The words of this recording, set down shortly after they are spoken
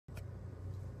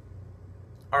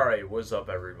Alright, what's up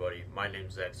everybody? My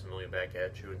name's Maximilian back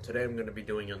at you, and today I'm going to be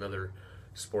doing another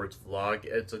sports vlog.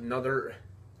 It's another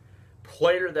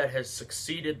player that has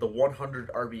succeeded the 100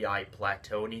 RBI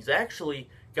plateau, and he's actually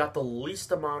got the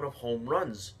least amount of home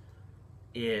runs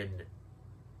in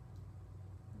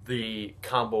the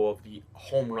combo of the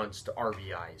home runs to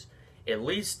RBIs. At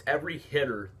least every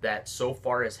hitter that so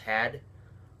far has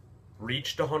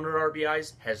reached 100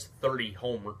 RBIs has 30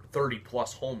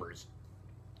 plus homers.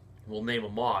 We'll name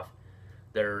them off.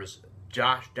 There's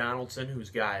Josh Donaldson,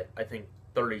 who's got, I think,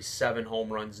 37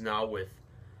 home runs now with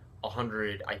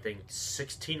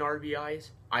 16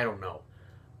 RBIs. I don't know.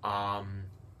 Or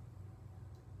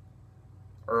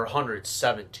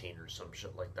 117 or some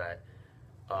shit like that.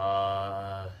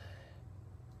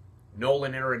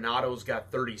 Nolan Arenado's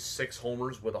got 36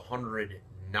 homers with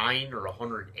 109 or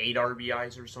 108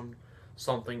 RBIs or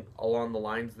something along the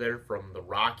lines there from the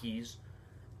Rockies.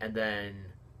 And then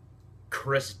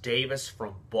Chris Davis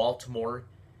from Baltimore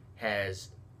is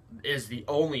the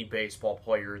only baseball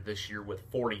player this year with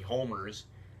 40 homers,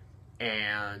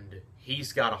 and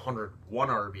he's got 101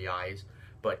 RBIs.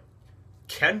 But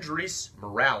Kendrys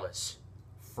Morales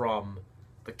from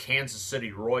the Kansas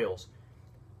City Royals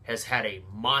has had a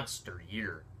monster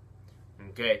year.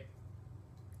 Okay,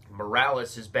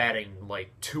 Morales is batting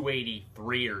like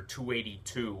 283 or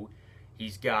 282.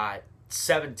 He's got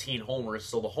 17 homers,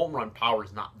 so the home run power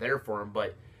is not there for him,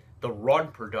 but the run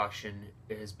production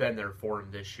has been there for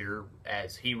him this year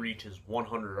as he reaches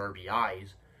 100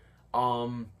 RBIs.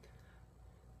 I'll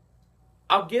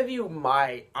give you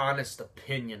my honest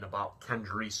opinion about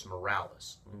Kendrys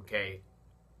Morales, okay?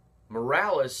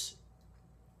 Morales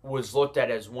was looked at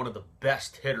as one of the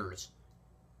best hitters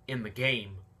in the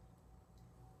game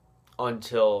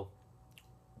until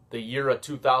the year of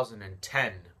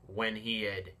 2010 when he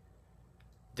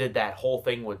did that whole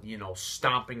thing with,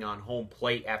 stomping on home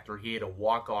plate after he had a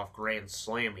walk-off grand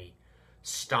slam. He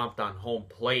stomped on home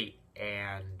plate,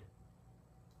 and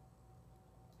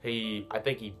I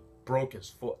think he broke his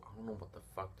foot. I don't know what the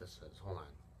fuck this is. Hold on.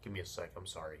 Give me a sec. I'm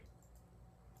sorry.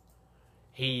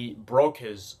 He broke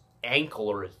his ankle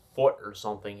or his foot or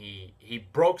something. He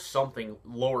broke something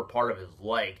lower part of his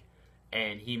leg,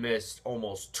 and he missed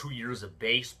almost 2 years of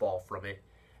baseball from it,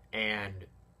 and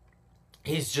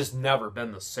he's just never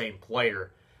been the same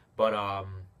player. But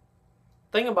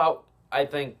thing about, I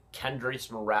think, Kendrys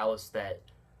Morales that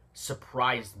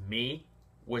surprised me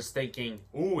was thinking,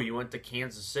 ooh, he went to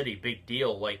Kansas City, big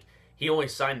deal. Like, he only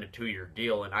signed a 2-year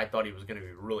deal, and I thought he was going to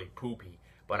be really poopy.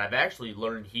 But I've actually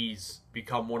learned he's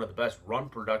become one of the best run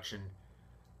production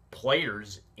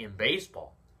players in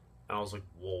baseball. And I was like,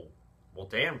 whoa, well,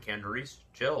 damn, Kendrys,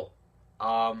 chill.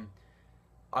 A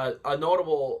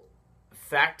notable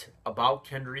fact about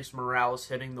Kendrys Morales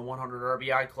hitting the 100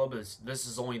 RBI club is this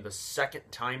is only the second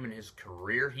time in his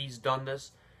career he's done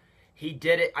this. He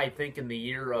did it, I think, in the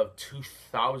year of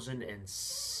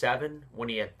 2007 when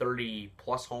he had 30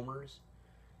 plus homers.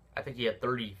 I think he had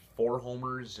 34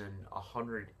 homers and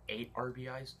 108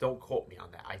 RBIs. Don't quote me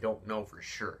on that. I don't know for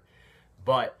sure.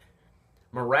 But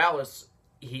Morales,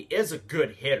 he is a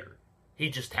good hitter. He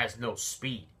just has no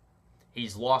speed.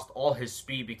 He's lost all his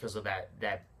speed because of that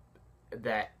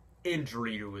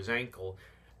injury to his ankle.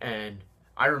 And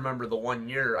I remember the one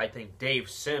year, I think Dave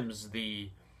Sims,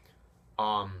 the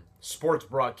sports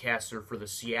broadcaster for the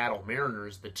Seattle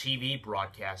Mariners, the TV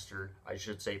broadcaster, I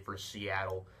should say, for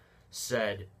Seattle,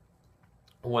 said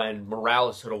when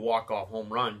Morales hit a walk-off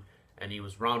home run and he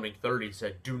was rounding third, he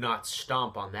said, "Do not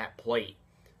stomp on that plate."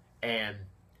 And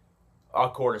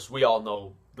of course, we all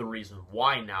know the reason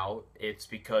why now. It's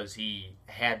because he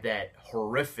had that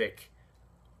horrific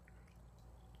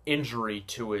injury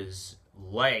to his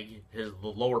leg, the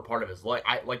lower part of his leg.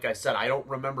 Like I said, I don't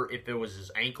remember if it was his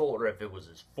ankle or if it was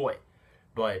his foot.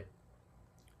 But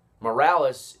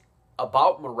Morales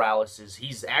is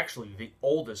he's actually the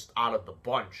oldest out of the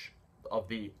bunch of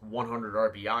the 100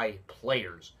 RBI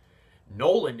players.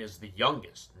 Nolan is the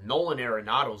youngest. Nolan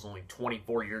Arenado is only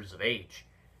 24 years of age.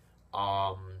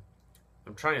 I'm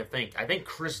trying to think. I think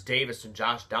Chris Davis and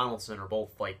Josh Donaldson are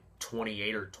both like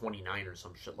 28 or 29 or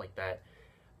some shit like that.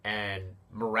 And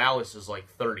Morales is like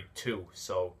 32.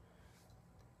 So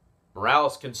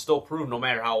Morales can still prove no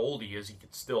matter how old he is, he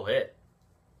can still hit.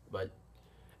 But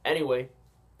anyway,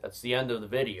 that's the end of the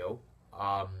video.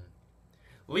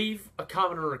 Leave a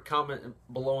comment or a comment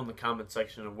below in the comment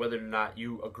section of whether or not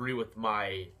you agree with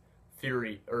my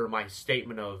theory or my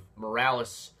statement of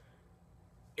Morales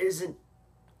isn't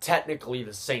technically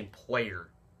the same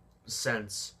player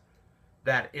since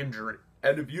that injury.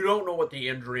 And if you don't know what the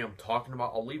injury I'm talking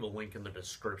about, I'll leave a link in the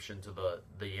description to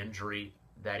the injury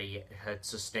that he had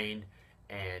sustained.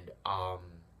 and I'll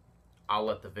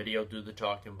let the video do the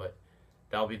talking, but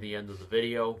that'll be the end of the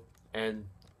video. And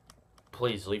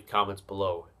please leave comments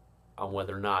below on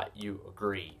whether or not you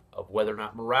agree of whether or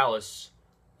not Morales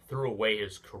threw away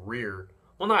his career.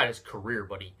 Well, not his career,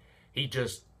 but he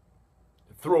just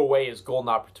threw away his golden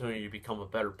opportunity to become a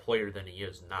better player than he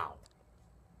is now.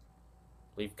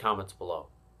 Leave comments below.